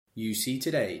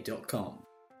uctoday.com.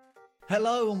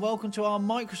 Hello and welcome to our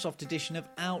Microsoft edition of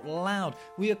Out Loud.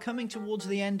 We are coming towards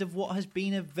the end of what has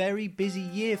been a very busy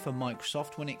year for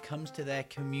Microsoft when it comes to their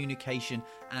communication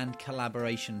and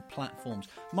collaboration platforms.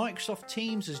 Microsoft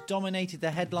Teams has dominated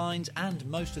the headlines and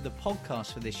most of the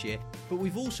podcasts for this year, but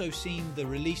we've also seen the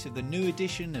release of the new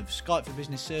edition of Skype for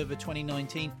Business Server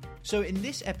 2019. So in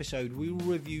this episode, we will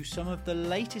review some of the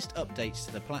latest updates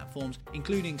to the platforms,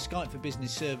 including Skype for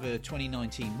Business Server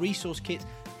 2019 Resource Kit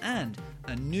and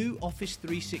a new Office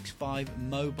 365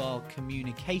 mobile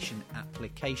communication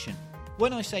application.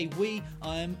 When I say we,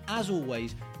 I am, as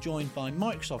always, joined by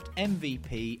Microsoft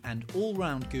MVP and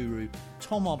all-round guru,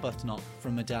 Tom Arbuthnot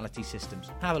from Modality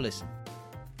Systems. Have a listen.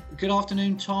 Good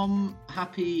afternoon, Tom.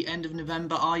 Happy end of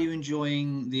November. Are you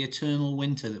enjoying the eternal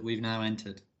winter that we've now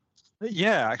entered?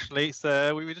 Yeah, actually, it's,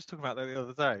 we were just talking about that the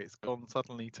other day. It's gone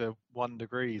suddenly to 1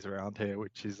 degree around here,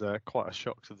 which is quite a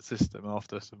shock to the system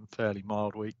after some fairly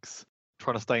mild weeks.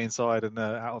 Trying to stay inside and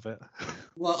out of it.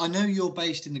 Well, I know you're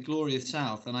based in the glorious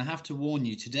south, and I have to warn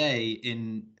you today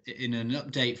in an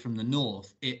update from the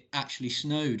north, it actually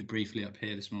snowed briefly up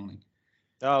here this morning.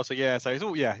 Oh, so yeah, so it's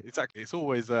all exactly. It's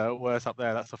always worse up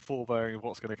there. That's a forebearing of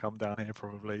what's going to come down here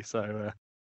probably. So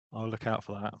I'll look out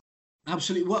for that.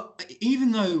 Absolutely. Well,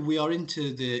 even though we are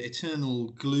into the eternal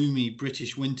gloomy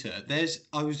British winter,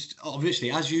 I was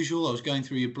obviously, as usual, I was going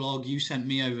through your blog. You sent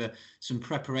me over some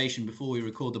preparation before we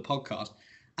record the podcast,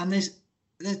 and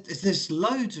there's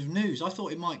loads of news. I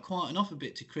thought it might quieten off a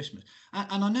bit to Christmas,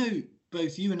 and I know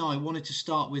both you and I wanted to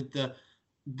start with the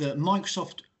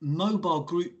Microsoft mobile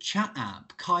group chat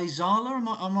app, Kaizala.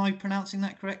 Am I pronouncing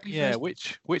that correctly? Yeah,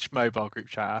 which mobile group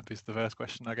chat app is the first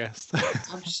question, I guess.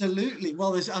 Absolutely.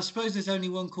 Well, I suppose there's only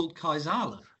one called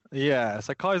Kaizala. Yeah,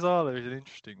 so Kaizala is an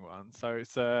interesting one. So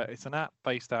it's an app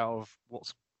based out of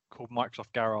what's called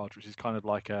Microsoft Garage, which is kind of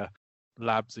like a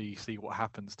labsy, see what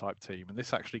happens type team. And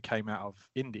this actually came out of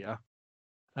India,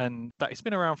 and that it's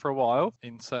been around for a while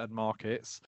in certain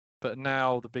markets. But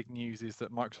now the big news is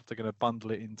that Microsoft are going to bundle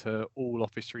it into all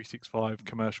Office 365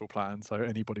 commercial plans. So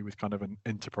anybody with kind of an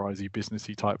enterprisey,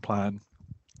 businessy type plan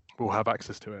will have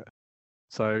access to it.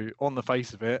 So on the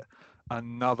face of it,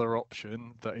 another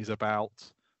option that is about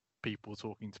people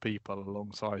talking to people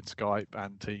alongside Skype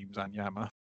and Teams and Yammer.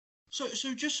 So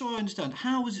just so I understand,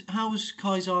 how was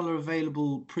Kaizala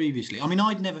available previously? I mean,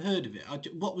 I'd never heard of it.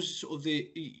 What was sort of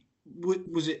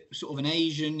was it sort of an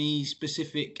Asian-y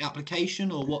specific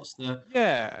application, or what's the?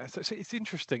 Yeah, so it's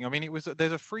interesting. I mean,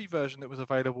 there's a free version that was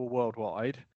available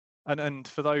worldwide, and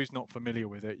for those not familiar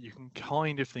with it, you can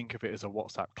kind of think of it as a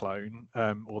WhatsApp clone.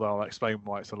 Although I'll explain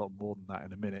why it's a lot more than that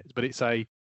in a minute. But it's a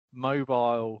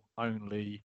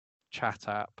mobile-only chat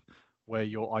app where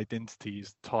your identity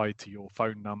is tied to your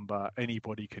phone number.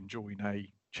 Anybody can join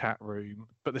a chat room,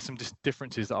 but there's some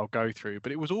differences that I'll go through.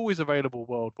 But it was always available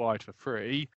worldwide for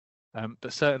free.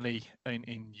 But certainly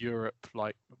in Europe,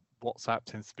 like WhatsApp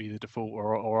tends to be the default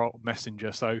or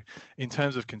Messenger. So in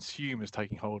terms of consumers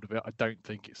taking hold of it, I don't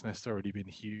think it's necessarily been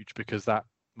huge because that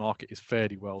market is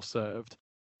fairly well served.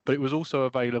 But it was also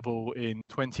available in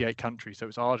 28 countries. So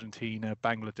it's Argentina,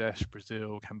 Bangladesh,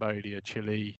 Brazil, Cambodia,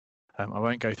 Chile. I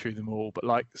won't go through them all,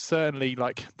 but certainly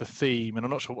the theme, and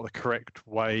I'm not sure what the correct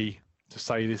way to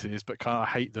say this is, but I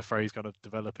hate the phrase kind of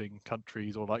developing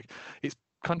countries, or it's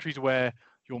countries where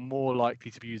you're more likely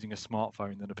to be using a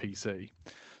smartphone than a PC.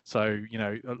 So,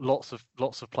 lots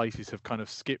of places have kind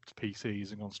of skipped PCs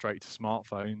and gone straight to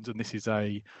smartphones. And this is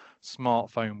a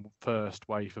smartphone first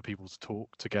way for people to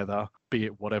talk together, be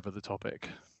it whatever the topic.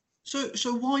 So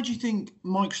why do you think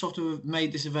Microsoft have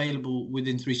made this available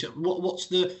within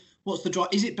 365? What's the drive?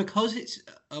 Is it because it's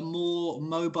a more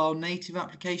mobile native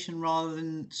application rather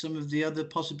than some of the other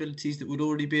possibilities that would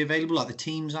already be available, like the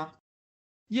Teams app?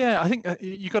 Yeah, I think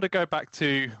you've got to go back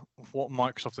to what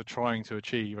Microsoft are trying to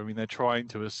achieve. I mean, they're trying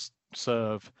to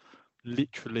serve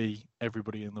literally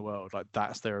everybody in the world.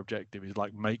 That's their objective, is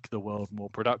make the world more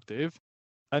productive.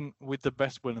 And with the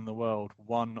best will in the world,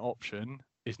 one option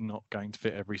is not going to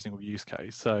fit every single use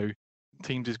case. So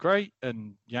Teams is great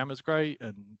and Yammer's great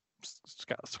and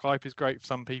Skype is great for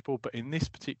some people. But in this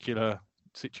particular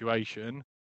situation,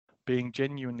 being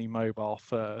genuinely mobile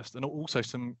first, and also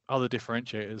some other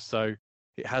differentiators. So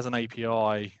it has an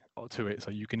API to it,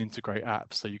 so you can integrate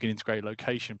apps. So you can integrate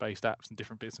location-based apps and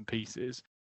different bits and pieces.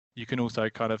 You can also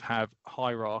kind of have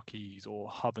hierarchies or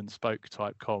hub and spoke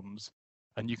type comms,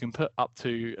 and you can put up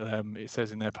to, it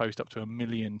says in their post, up to 1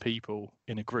 million people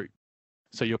in a group.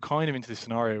 So you're kind of into this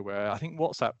scenario where I think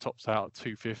WhatsApp tops out at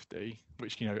 250,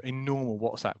 which, in normal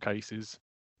WhatsApp cases,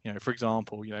 For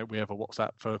example, we have a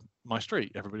WhatsApp for my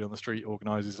street. Everybody on the street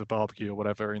organises a barbecue or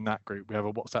whatever in that group. We have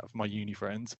a WhatsApp for my uni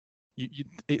friends.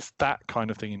 It's that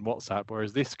kind of thing in WhatsApp,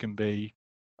 whereas this can be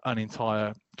an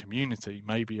entire community,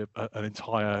 maybe an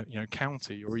entire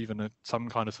county, or even some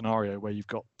kind of scenario where you've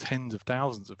got tens of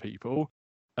thousands of people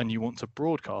and you want to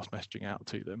broadcast messaging out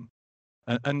to them.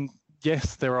 And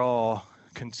yes, there are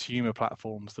consumer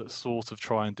platforms that sort of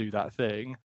try and do that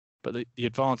thing. But the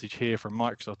advantage here from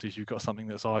Microsoft is you've got something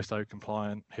that's ISO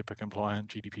compliant, HIPAA compliant,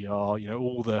 GDPR,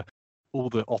 all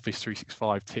the Office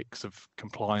 365 ticks of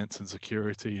compliance and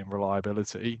security and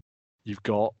reliability you've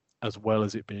got, as well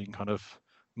as it being kind of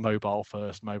mobile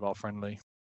first, mobile friendly.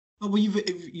 Well,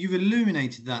 you've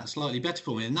illuminated that slightly better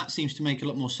for me, and that seems to make a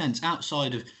lot more sense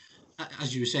outside of,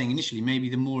 as you were saying initially, maybe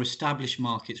the more established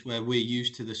markets where we're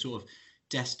used to the sort of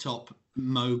desktop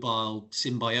mobile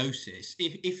symbiosis.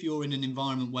 If you're in an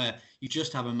environment where you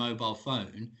just have a mobile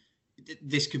phone,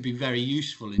 this could be very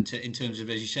useful in terms of,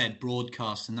 as you said,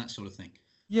 broadcast and that sort of thing.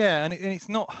 Yeah, and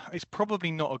it's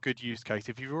probably not a good use case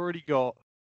if you've already got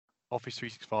Office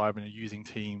 365 and you're using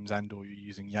Teams and or you're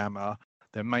using Yammer.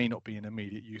 There may not be an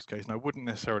immediate use case, and I wouldn't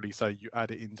necessarily say you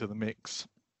add it into the mix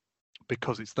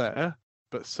because it's there.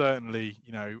 But certainly,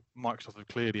 Microsoft have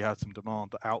clearly had some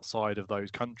demand that outside of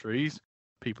those countries,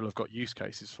 people have got use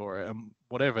cases for it, and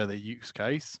whatever their use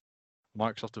case,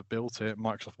 Microsoft have built it.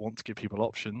 Microsoft want to give people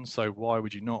options, so why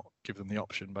would you not give them the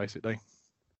option, basically?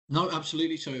 No,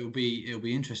 absolutely. So it'll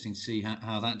be interesting to see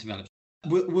how that develops.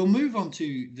 We'll move on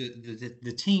to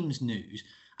the Teams news,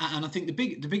 and I think the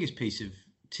biggest piece of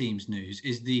Teams news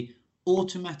is the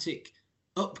automatic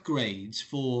upgrades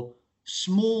for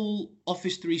small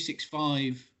Office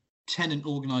 365 tenant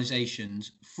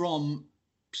organizations from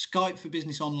Skype for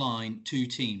Business Online to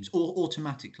Teams, or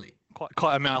automatically.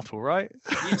 Quite a mouthful, right?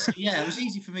 Yes, yeah, it was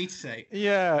easy for me to say.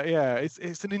 Yeah,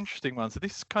 it's an interesting one. So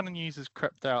this kind of news has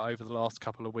crept out over the last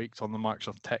couple of weeks on the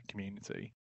Microsoft tech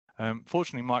community.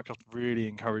 Fortunately, Microsoft really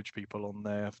encourage people on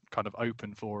their kind of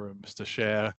open forums to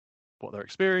share what they're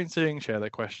experiencing, share their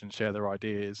questions, share their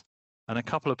ideas. And a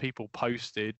couple of people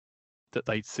posted that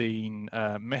they'd seen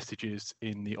messages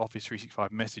in the Office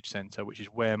 365 Message Center, which is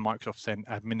where Microsoft sent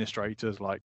administrators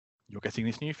like, you're getting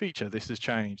this new feature, this has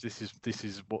changed, this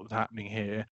is what's happening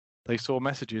here. They saw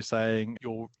messages saying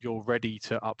you're ready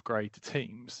to upgrade to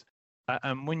Teams.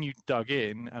 And when you dug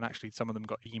in, and actually some of them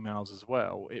got emails as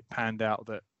well, it panned out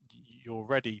that you're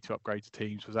ready to upgrade to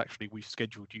Teams was actually we've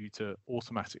scheduled you to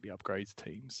automatically upgrade to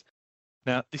Teams.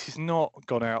 Now, this has not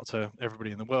gone out to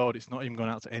everybody in the world. It's not even gone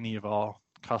out to any of our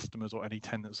customers or any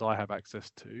tenants I have access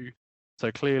to.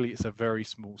 So clearly it's a very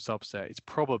small subset. It's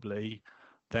probably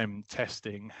them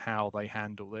testing how they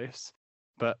handle this.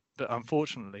 But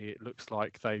unfortunately, it looks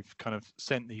like they've kind of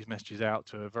sent these messages out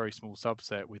to a very small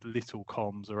subset with little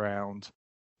comms around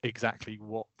exactly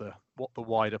what the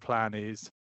wider plan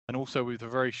is. And also with a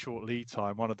very short lead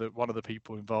time, one of the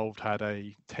people involved had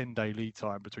a 10-day lead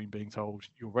time between being told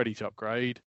you're ready to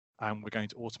upgrade and we're going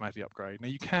to automatically upgrade. Now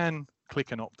you can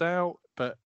click and opt out,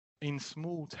 but in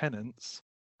small tenants,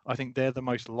 I think they're the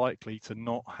most likely to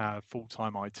not have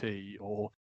full-time IT,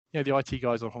 or the IT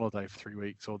guy's on holiday for 3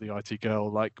 weeks, or the IT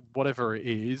girl, like whatever it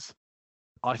is.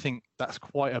 I think that's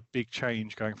quite a big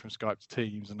change going from Skype to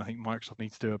Teams, and I think Microsoft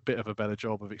needs to do a bit of a better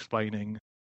job of explaining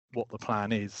what the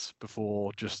plan is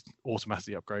before just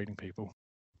automatically upgrading people.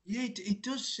 Yeah, it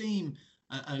does seem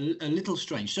a little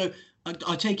strange. So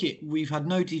I take it we've had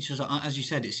no details. As you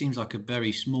said, it seems like a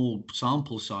very small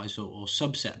sample size or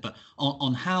subset, but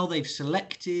on how they've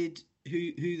selected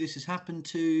who this has happened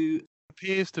to.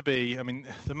 Appears to be,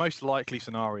 the most likely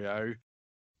scenario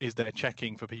is they're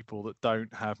checking for people that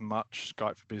don't have much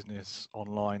Skype for Business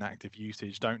online active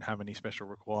usage, don't have any special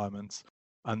requirements,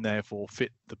 and therefore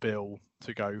fit the bill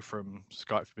to go from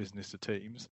Skype for Business to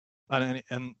Teams.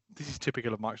 And this is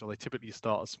typical of Microsoft. They typically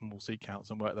start at small seat counts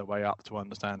and work their way up to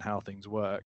understand how things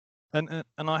work. And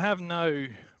I have no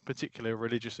particular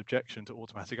religious objection to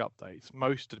automatic updates.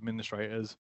 Most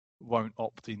administrators won't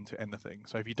opt into anything.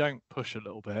 So if you don't push a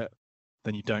little bit,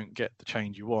 then you don't get the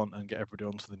change you want and get everybody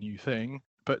onto the new thing.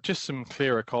 But just some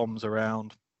clearer comms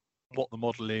around what the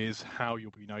model is, how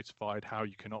you'll be notified, how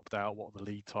you can opt out, what the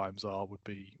lead times are would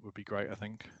be great, I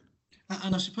think.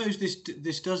 And I suppose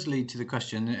this does lead to the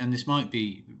question, and this might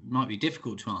be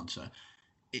difficult to answer.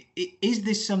 Is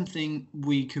this something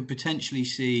we could potentially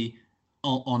see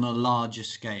on a larger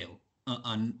scale?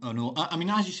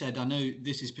 As you said, I know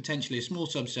this is potentially a small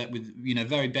subset with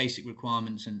very basic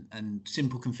requirements and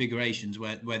simple configurations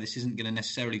where this isn't going to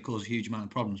necessarily cause a huge amount of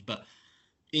problems. But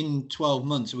in 12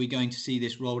 months, are we going to see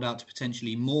this rolled out to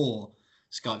potentially more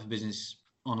Skype for Business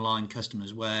online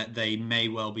customers where they may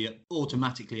well be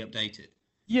automatically updated?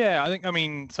 Yeah,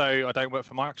 so I don't work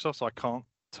for Microsoft, so I can't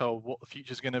tell what the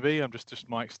future is going to be. I'm just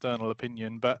my external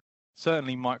opinion, but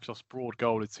certainly Microsoft's broad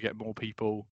goal is to get more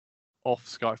people off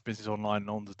Skype for Business Online and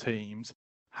onto Teams.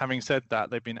 Having said that,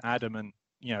 they've been adamant,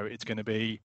 it's going to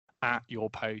be at your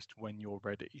post when you're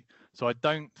ready. So I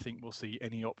don't think we'll see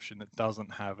any option that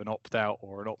doesn't have an opt-out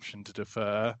or an option to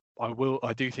defer.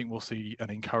 I do think we'll see an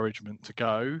encouragement to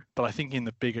go, but I think in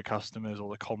the bigger customers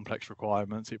or the complex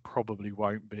requirements, it probably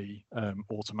won't be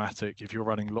automatic. If you're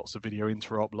running lots of video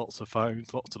interop, lots of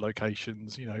phones, lots of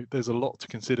locations, there's a lot to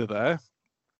consider there.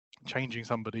 Changing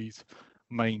somebody's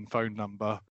main phone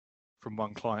number from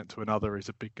one client to another is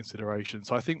a big consideration.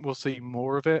 So I think we'll see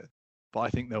more of it, but I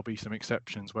think there'll be some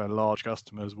exceptions where large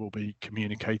customers will be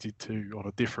communicated to on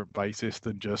a different basis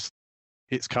than just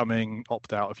it's coming,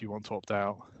 opt out if you want to opt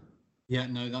out. Yeah,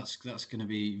 no, that's going to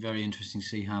be very interesting to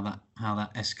see how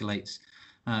that escalates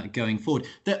going forward.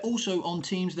 They're also on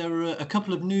Teams. There are a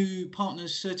couple of new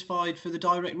partners certified for the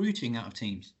direct routing out of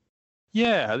Teams.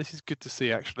 Yeah, this is good to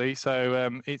see actually.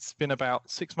 So it's been about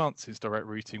 6 months since direct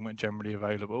routing went generally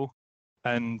available.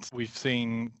 And we've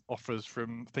seen offers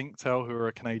from ThinkTel, who are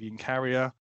a Canadian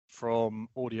carrier, from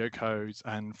Audio Codes,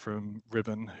 and from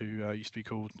Ribbon, who used to be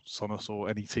called Sonos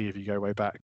or NET if you go way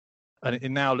back. And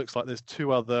it now looks like there's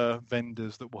 2 other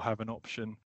vendors that will have an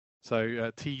option.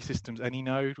 So TE Systems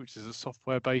AnyNode, which is a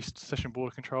software-based session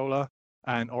border controller,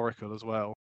 and Oracle as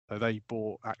well. So they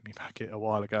bought Acme Packet a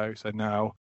while ago. So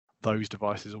now those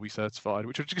devices will be certified,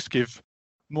 which will just give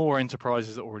more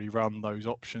enterprises that already run those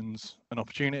options an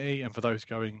opportunity, and for those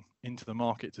going into the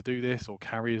market to do this or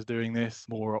carriers doing this,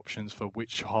 more options for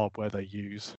which hardware they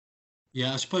use.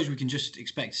 Yeah, I suppose we can just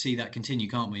expect to see that continue,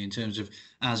 can't we, in terms of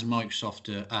as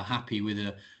Microsoft are happy with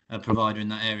a provider in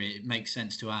that area, it makes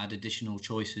sense to add additional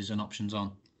choices and options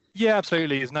on. Yeah,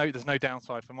 absolutely. There's no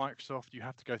downside for Microsoft. You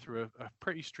have to go through a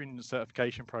pretty stringent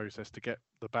certification process to get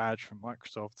the badge from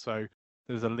Microsoft. So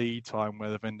there's a lead time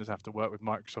where the vendors have to work with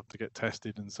Microsoft to get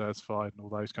tested and certified and all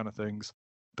those kind of things.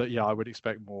 But yeah, I would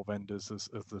expect more vendors as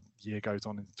the year goes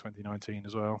on into 2019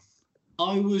 as well.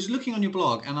 I was looking on your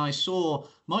blog and I saw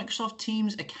Microsoft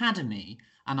Teams Academy,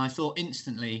 and I thought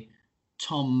instantly,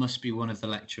 Tom must be one of the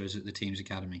lecturers at the Teams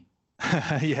Academy.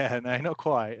 Yeah, no, not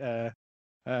quite.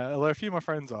 Although a few of my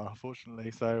friends are,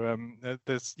 fortunately. So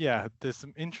there's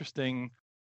some interesting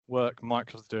work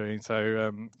Microsoft's doing.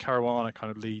 So Caruana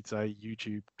kind of leads a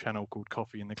YouTube channel called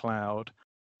Coffee in the Cloud,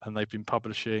 and they've been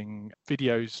publishing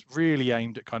videos really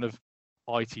aimed at kind of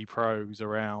IT pros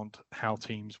around how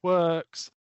Teams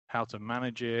works, how to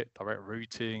manage it, direct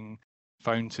routing,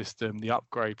 phone system, the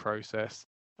upgrade process.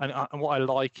 And what I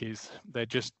like is they're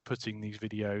just putting these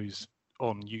videos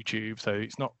on YouTube, so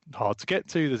it's not hard to get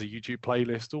to. There's a YouTube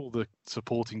playlist. All the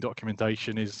supporting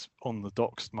documentation is on the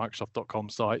docs, Microsoft.com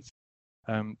site.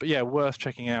 But yeah, worth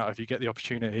checking out if you get the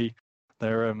opportunity.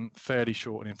 They're fairly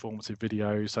short and informative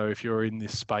videos, so if you're in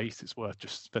this space, it's worth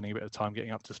just spending a bit of time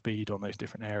getting up to speed on those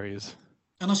different areas.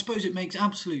 And I suppose it makes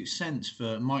absolute sense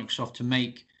for Microsoft to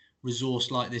make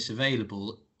resource like this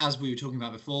available. As we were talking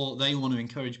about before, they want to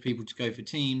encourage people to go for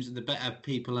Teams. The better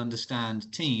people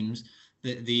understand Teams,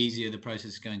 the easier the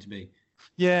process is going to be.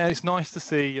 Yeah, it's nice to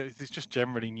see. It's just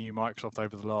generally new Microsoft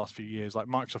over the last few years. Like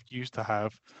Microsoft used to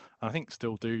have, I think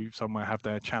still do somewhere, have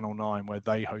their Channel 9 where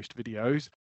they host videos.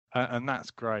 And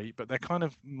that's great, but they're kind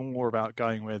of more about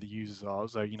going where the users are.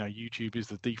 So, YouTube is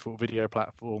the default video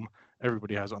platform.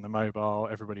 Everybody has it on their mobile.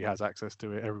 Everybody has access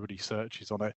to it. Everybody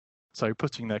searches on it. So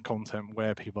putting their content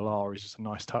where people are is just a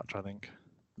nice touch, I think.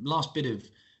 Last bit of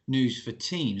news for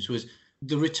Teams was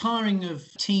the retiring of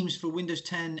Teams for Windows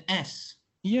 10 S.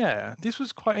 Yeah, this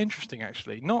was quite interesting,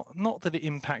 actually. Not that it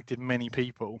impacted many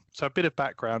people. So a bit of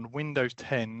background, Windows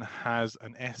 10 has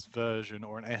an S version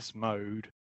or an S mode,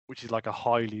 which is like a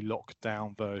highly locked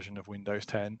down version of Windows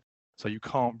 10. So you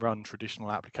can't run traditional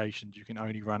applications. You can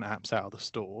only run apps out of the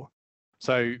store.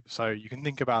 So you can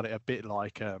think about it a bit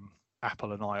like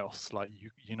Apple and iOS. Like,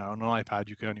 on an iPad,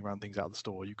 you can only run things out of the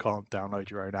store. You can't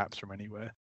download your own apps from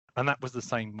anywhere. And that was the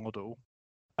same model.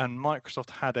 And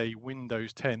Microsoft had a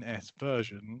Windows 10 S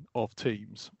version of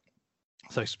Teams,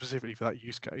 so specifically for that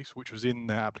use case, which was in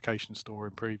their application store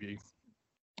in preview.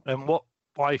 And what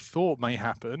I thought may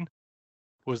happen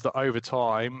was that over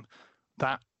time,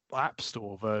 that App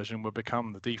Store version would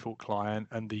become the default client,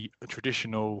 and the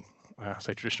traditional, I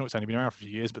say traditional, it's only been around for a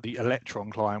few years, but the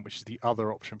Electron client, which is the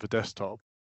other option for desktop,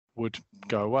 would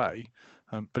go away.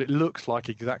 But it looks like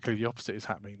exactly the opposite is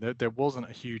happening. There wasn't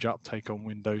a huge uptake on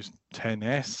Windows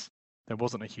 10S. There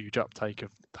wasn't a huge uptake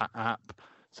of that app.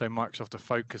 So Microsoft are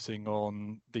focusing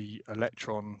on the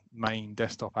Electron main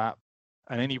desktop app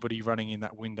And anybody running in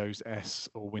that Windows S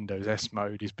or Windows S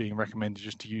mode is being recommended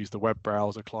just to use the web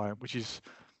browser client, which is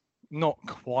not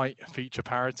quite feature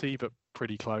parity, but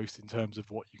pretty close in terms of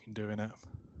what you can do in it.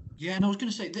 Yeah, and I was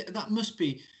going to say that must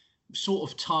be sort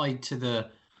of tied to the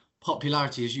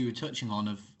popularity, as you were touching on,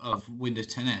 of Windows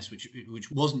 10s,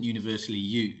 which wasn't universally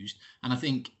used. And I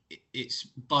think it's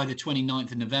by the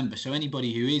 29th of November. So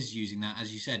anybody who is using that,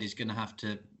 as you said, is going to have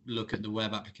to look at the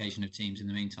web application of Teams in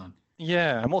the meantime.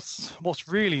 Yeah, and what's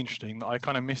really interesting that I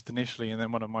kind of missed initially, and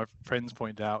then one of my friends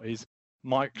pointed out, is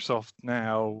Microsoft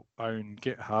now own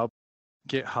GitHub.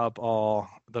 GitHub are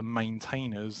the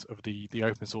maintainers of the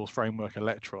open source framework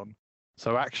Electron.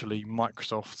 So actually,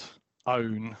 Microsoft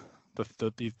own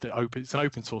the open. It's an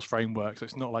open source framework, so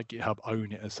it's not like GitHub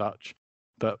own it as such,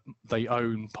 but they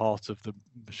own part of the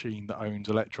machine that owns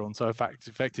Electron. So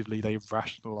effectively, they've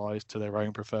rationalized to their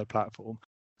own preferred platform.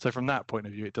 So from that point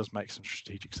of view, it does make some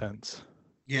strategic sense.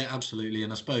 Yeah, absolutely.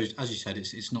 And I suppose, as you said,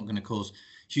 it's not going to cause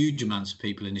huge amounts of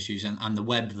people in issues. And the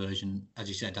web version, as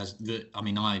you said,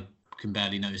 I can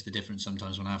barely notice the difference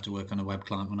sometimes when I have to work on a web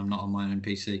client when I'm not on my own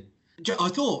PC. I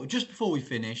thought, just before we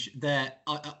finish,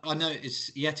 I know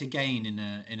it's yet again in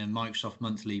a Microsoft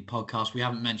Monthly podcast, we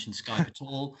haven't mentioned Skype at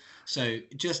all. So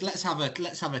just let's have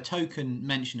a token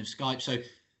mention of Skype. So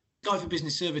Skype for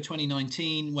Business Server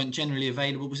 2019 went generally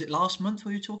available. Was it last month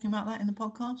we were talking about that in the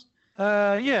podcast?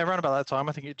 Yeah, around about that time.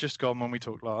 I think it just gone when we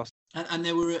talked last. And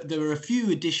there were a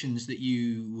few additions that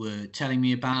you were telling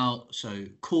me about. So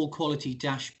call quality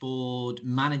dashboard,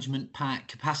 management pack,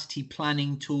 capacity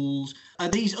planning tools. Are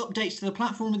these updates to the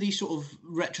platform, or are these sort of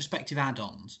retrospective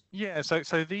add-ons? Yeah,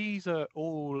 so these are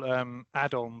all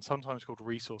add-ons, sometimes called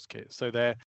resource kits. So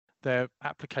they're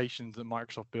applications that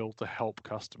Microsoft build to help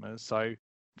customers. So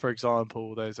for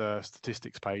example, there's a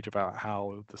statistics page about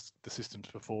how the system's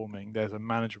performing. There's a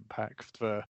management pack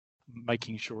for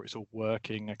making sure it's all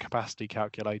working, a capacity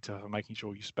calculator for making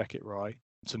sure you spec it right,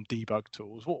 some debug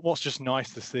tools. What's just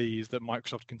nice to see is that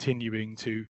Microsoft's continuing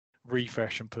to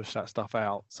refresh and push that stuff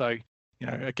out. So,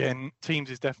 again,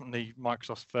 Teams is definitely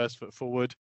Microsoft's first foot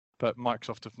forward, but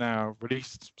Microsoft have now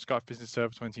released Skype Business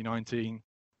Server 2019.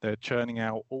 They're churning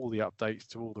out all the updates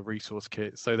to all the resource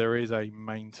kits. So there is a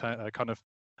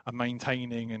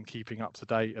maintaining and keeping up to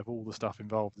date of all the stuff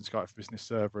involved in Skype for Business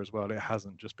Server as well. It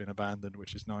hasn't just been abandoned,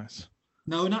 which is nice.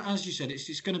 No, and as you said,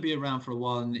 it's going to be around for a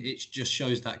while, and it just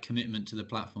shows that commitment to the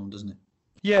platform, doesn't it?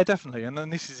 Yeah, definitely. And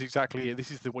then this is exactly it. This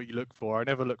is what you look for. I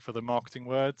never look for the marketing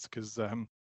words because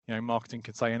marketing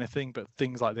can say anything, but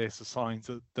things like this are signs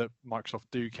that Microsoft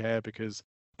do care because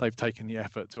they've taken the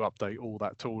effort to update all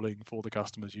that tooling for the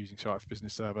customers using Skype for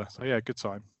Business Server. So yeah, good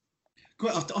sign.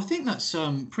 Great. I think that's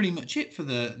pretty much it for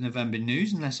the November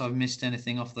news, unless I've missed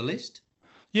anything off the list.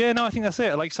 Yeah, no, I think that's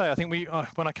it. Like I say, I think we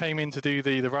when I came in to do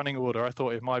the running order, I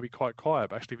thought it might be quite quiet.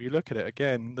 But actually, if you look at it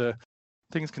again, the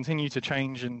things continue to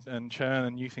change and churn,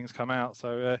 and new things come out.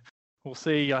 So we'll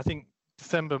see. I think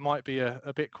December might be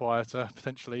a bit quieter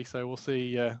potentially. So we'll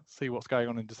see what's going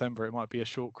on in December. It might be a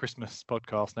short Christmas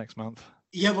podcast next month.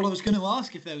 Yeah, well, I was going to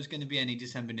ask if there was going to be any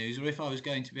December news, or if I was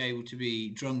going to be able to be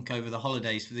drunk over the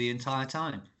holidays for the entire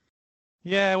time.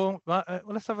 Yeah, well,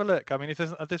 let's have a look. I mean, if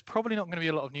there's probably not going to be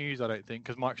a lot of news, I don't think,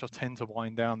 because Microsoft tend to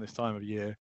wind down this time of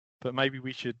year. But maybe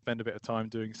we should spend a bit of time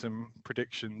doing some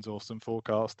predictions or some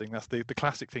forecasting. That's the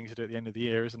classic thing to do at the end of the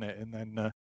year, isn't it? And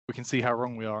then we can see how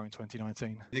wrong we are in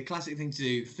 2019. The classic thing to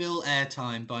do, fill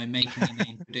airtime by making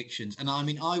inane predictions. And I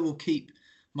mean, I will keep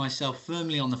myself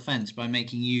firmly on the fence by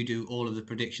making you do all of the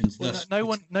predictions. Well,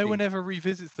 no one ever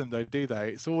revisits them though, do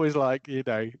they? It's always like,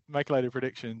 make a load of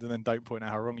predictions and then don't point out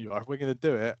how wrong you are. If we're going to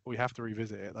do it, we have to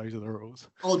revisit it. Those are the rules.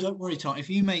 Oh, don't worry, Tom. If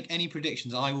you make any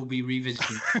predictions, I will be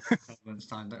revisiting it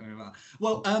time. Don't worry about that.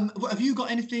 Well, have you got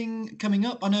anything coming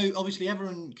up? I know obviously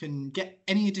everyone can get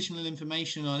any additional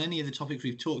information on any of the topics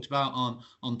we've talked about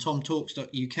on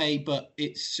tomtalks.uk, but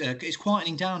it's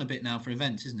quietening down a bit now for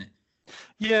events, isn't it?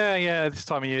 Yeah. This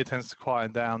time of year tends to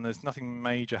quieten down. There's nothing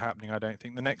major happening, I don't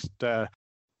think. The next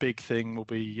big thing will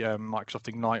be Microsoft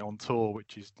Ignite on tour,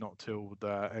 which is not till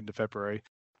the end of February.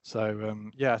 So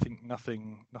I think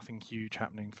nothing huge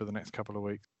happening for the next couple of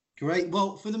weeks. Great.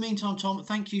 Well, for the meantime, Tom,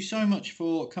 thank you so much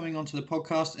for coming onto the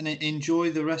podcast, and enjoy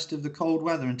the rest of the cold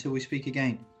weather until we speak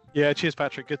again. Yeah, cheers,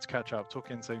 Patrick. Good to catch up.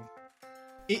 Talk in soon.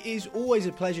 It is always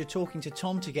a pleasure talking to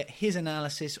Tom to get his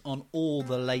analysis on all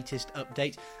the latest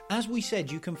updates. As we said,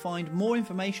 you can find more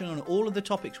information on all of the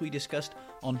topics we discussed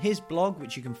on his blog,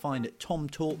 which you can find at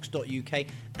tomtalks.uk,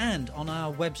 and on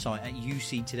our website at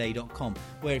uctoday.com,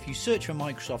 where if you search for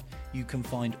Microsoft, you can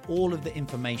find all of the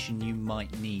information you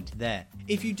might need there.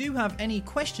 If you do have any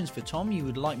questions for Tom you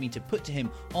would like me to put to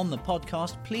him on the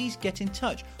podcast, please get in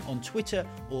touch on Twitter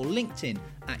or LinkedIn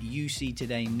at UC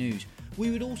Today News. We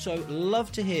would also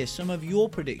love to hear some of your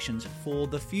predictions for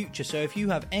the future. So if you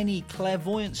have any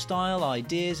clairvoyant style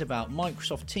ideas about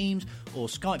Microsoft Teams or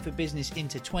Skype for Business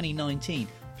into 2019,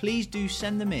 please do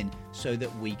send them in so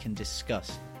that we can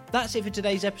discuss. That's it for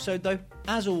today's episode though.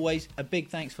 As always, a big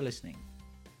thanks for listening.